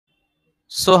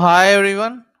Hi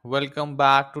everyone, welcome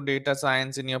back to Data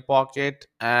Science in Your Pocket.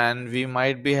 And we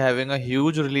might be having a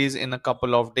huge release in a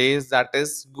couple of days, that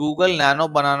is Google Nano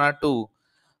Banana 2.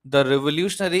 The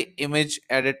revolutionary image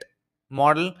edit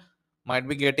model might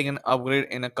be getting an upgrade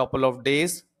in a couple of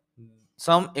days.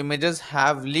 Some images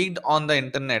have leaked on the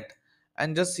internet,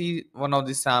 and just see one of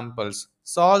the samples.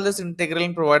 Solve this integral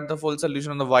and provide the full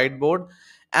solution on the whiteboard,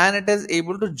 and it is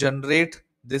able to generate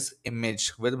this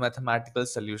image with mathematical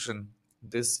solution.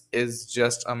 This is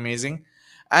just amazing,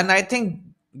 and I think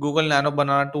Google Nano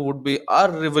Banana 2 would be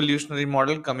a revolutionary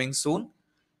model coming soon.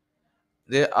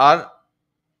 There are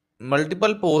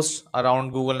multiple posts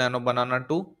around Google Nano Banana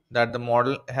 2 that the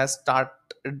model has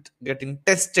started getting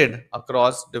tested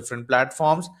across different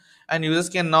platforms, and users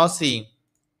can now see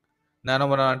Nano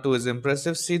Banana 2 is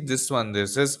impressive. See this one,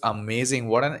 this is amazing.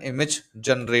 What an image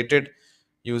generated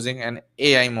using an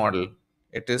AI model.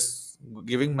 It is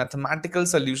giving mathematical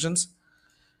solutions,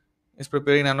 is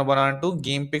preparing Nano Banana 2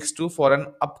 Game Picks 2 for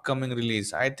an upcoming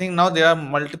release. I think now there are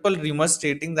multiple rumors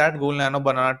stating that Google Nano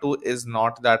Banana 2 is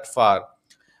not that far.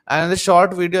 And in this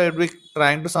short video, I'll be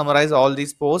trying to summarize all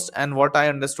these posts and what I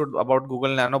understood about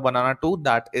Google Nano Banana 2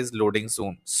 that is loading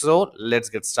soon. So let's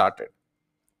get started.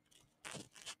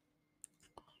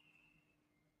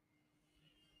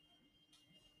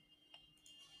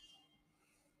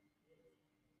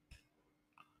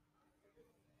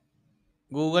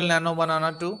 Google Nano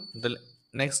Banana 2, the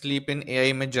next leap in AI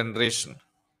image generation.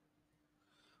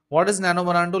 What is Nano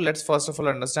Banana 2? Let's first of all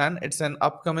understand. It's an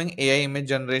upcoming AI image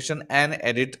generation and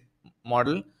edit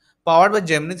model powered by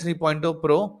Gemini 3.0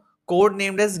 Pro, code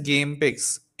named as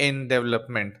GamePix in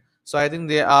development. So I think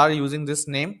they are using this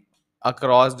name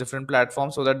across different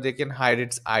platforms so that they can hide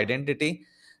its identity.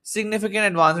 Significant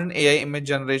advancement in AI image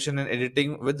generation and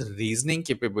editing with reasoning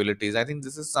capabilities. I think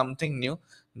this is something new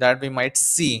that we might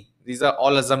see. These are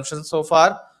all assumptions so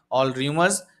far, all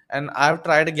rumors, and I've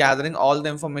tried gathering all the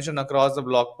information across the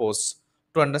blog posts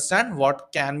to understand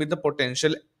what can be the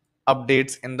potential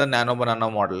updates in the Nano Banana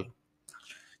model.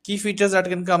 Key features that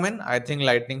can come in, I think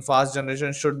lightning fast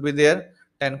generation should be there,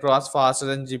 10 cross faster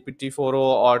than GPT-4o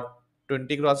or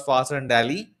 20 cross faster than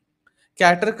DALI.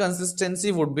 Character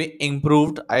consistency would be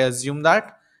improved, I assume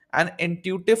that. And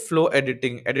intuitive flow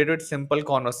editing, edit with simple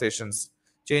conversations.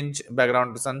 Change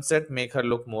background to sunset, make her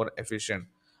look more efficient.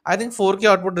 I think 4K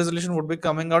output resolution would be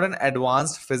coming out, and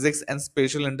advanced physics and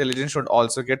spatial intelligence should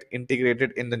also get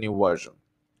integrated in the new version.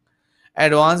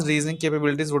 Advanced reasoning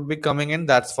capabilities would be coming in,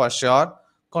 that's for sure.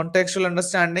 Contextual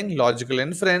understanding, logical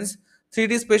inference,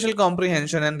 3D spatial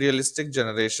comprehension, and realistic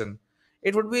generation.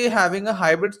 It would be having a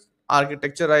hybrid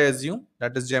architecture, I assume.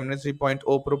 That is, Gemini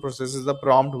 3.0 Pro processes the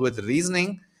prompt with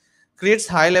reasoning, creates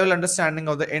high level understanding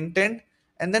of the intent,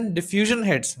 and then diffusion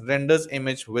hits, renders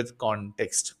image with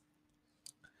context.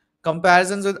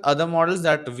 Comparisons with other models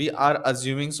that we are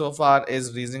assuming so far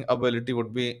is reasoning ability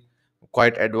would be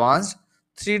quite advanced.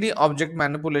 3D object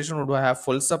manipulation would have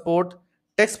full support.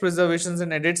 Text preservations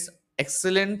in edits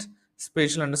excellent.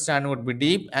 Spatial understanding would be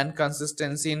deep, and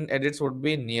consistency in edits would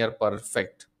be near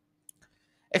perfect.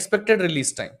 Expected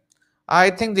release time,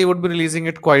 I think they would be releasing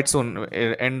it quite soon,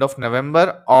 end of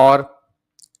November, or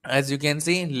as you can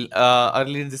see,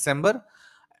 early December.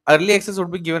 Early access would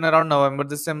be given around November,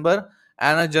 December,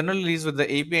 and a general release with the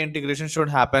API integration should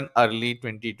happen early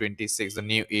 2026. The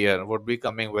new year would be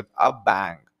coming with a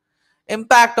bang.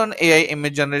 Impact on AI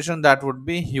image generation, that would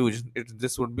be huge.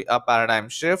 This would be a paradigm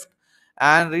shift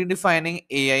and redefining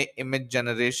AI image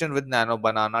generation with Nano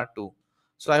Banana 2.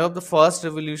 So I hope the first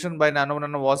revolution by Nano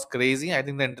Banana was crazy. I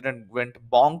think the internet went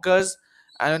bonkers,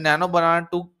 and Nano Banana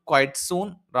 2 quite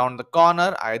soon round the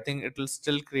corner. I think it will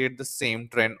still create the same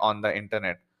trend on the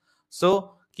internet.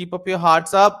 So keep up your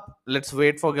hearts up. Let's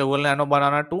wait for Google Nano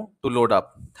Banana 2 to load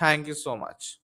up. Thank you so much.